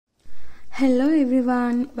Hello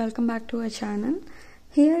everyone, welcome back to our channel.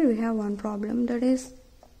 Here we have one problem, that is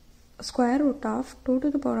square root of 2 to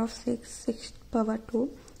the power of 6, 6 power 2,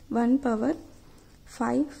 1 power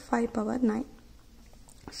 5, 5 power 9.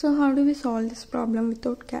 So how do we solve this problem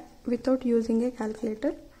without using a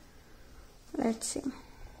calculator? Let's see.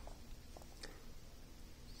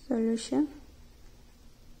 Solution.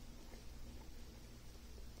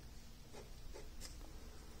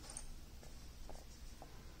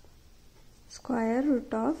 Square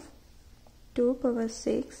root of 2 power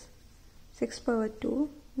 6, 6 power 2,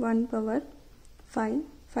 1 power 5,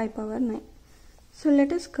 5 power 9. So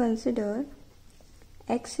let us consider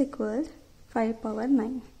x equals 5 power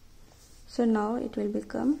 9. So now it will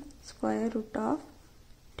become square root of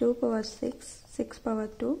 2 power 6, 6 power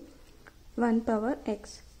 2, 1 power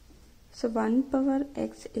x. So 1 power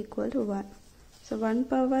x equal to 1. So 1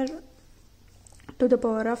 power to the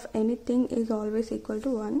power of anything is always equal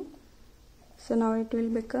to 1. So now it will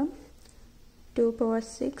become 2 power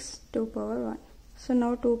 6, 2 power 1. So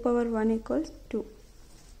now 2 power 1 equals 2.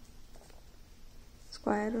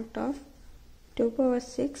 Square root of 2 power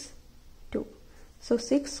 6, 2. So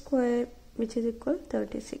 6 square, which is equal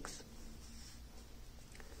 36.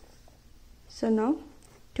 So now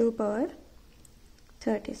 2 power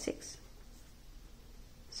 36.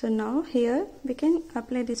 So now here we can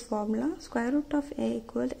apply this formula. Square root of a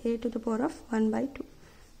equals a to the power of 1 by 2.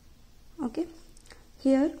 Okay,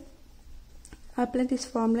 here apply this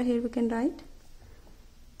formula. Here we can write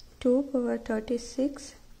 2 power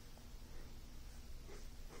 36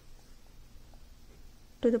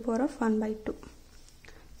 to the power of 1 by 2.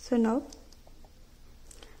 So now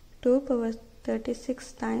 2 power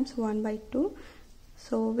 36 times 1 by 2.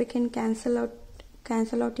 So we can cancel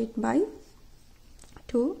out it by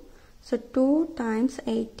 2. So 2 times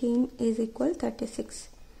 18 is equal 36.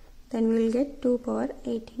 Then we will get 2 power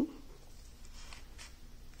 18.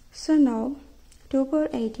 So now 2 power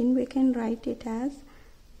 18 we can write it as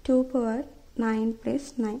 2 power 9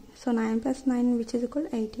 plus 9. So 9 plus 9, which is equal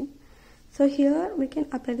 18. So here we can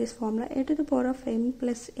apply this formula. A to the power of m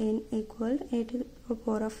plus n equal a to the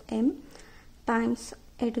power of m times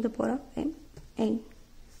a to the power of n.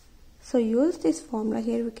 So use this formula.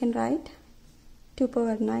 Here we can write 2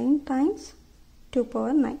 power 9 times 2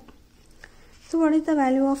 power 9. So what is the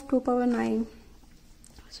value of 2 power 9?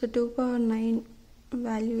 So 2 power 9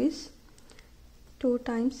 value is 2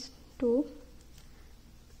 times 2,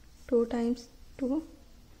 2 times 2.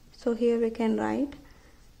 So here we can write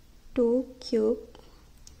 2 cube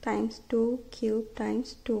times 2 cube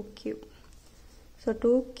times 2 cube. So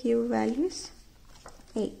 2 cube value is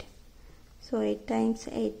 8. So 8 times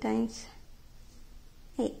 8 times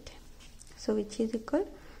 8. So which is equal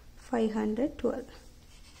 512.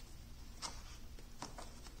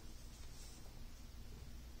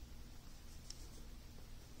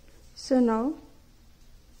 So now,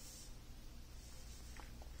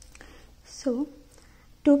 2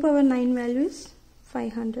 power 9 value is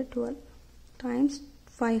 512 times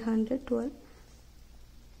 512.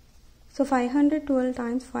 So 512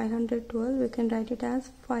 times 512, we can write it as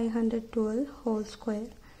 512 whole square.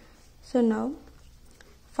 So now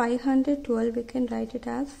 512 we can write it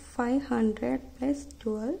as 500 plus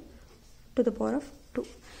 12 to the power of 2.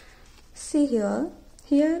 See here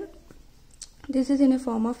this is in a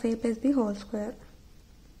form of a plus b whole square.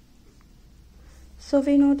 So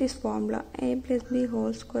we know this formula, a plus b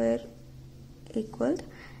whole square equals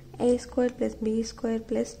a square plus b square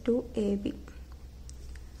plus 2ab.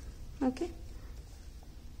 Okay,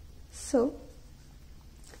 so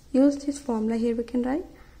use this formula. Here we can write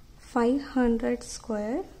 500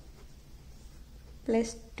 square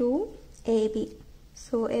plus 2ab.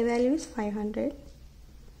 So a value is 500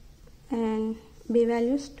 and b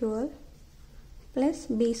value is 12 plus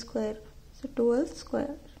b square, so 12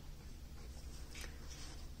 square.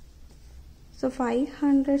 So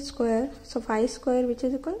 500 square, so 5 square, which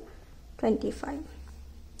is equal 25.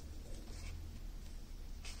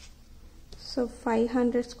 So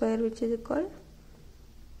 500 square, which is equal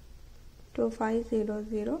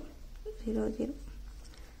 250000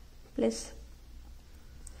 plus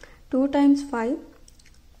 2 times 5.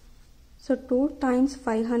 So 2 times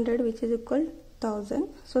 500, which is equal 1000.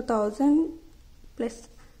 So 1000 plus,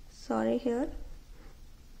 here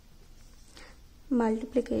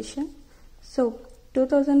multiplication. So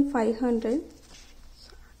 2500,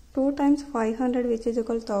 2 times 500, which is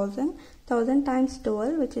equal 1000. 1000 times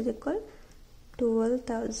 12, which is equal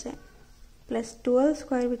 12,000 plus 12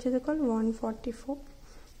 square, which is equal 144.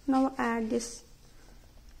 Now add this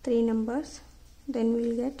 3 numbers, then we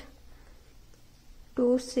will get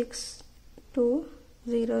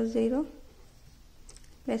 26200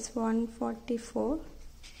 plus 144.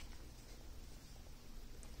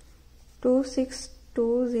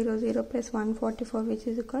 26200 plus 144, which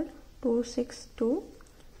is equal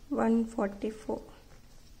 262,144.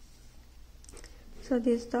 So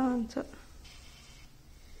this is the answer.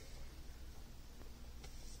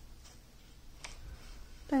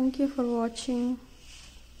 Thank you for watching.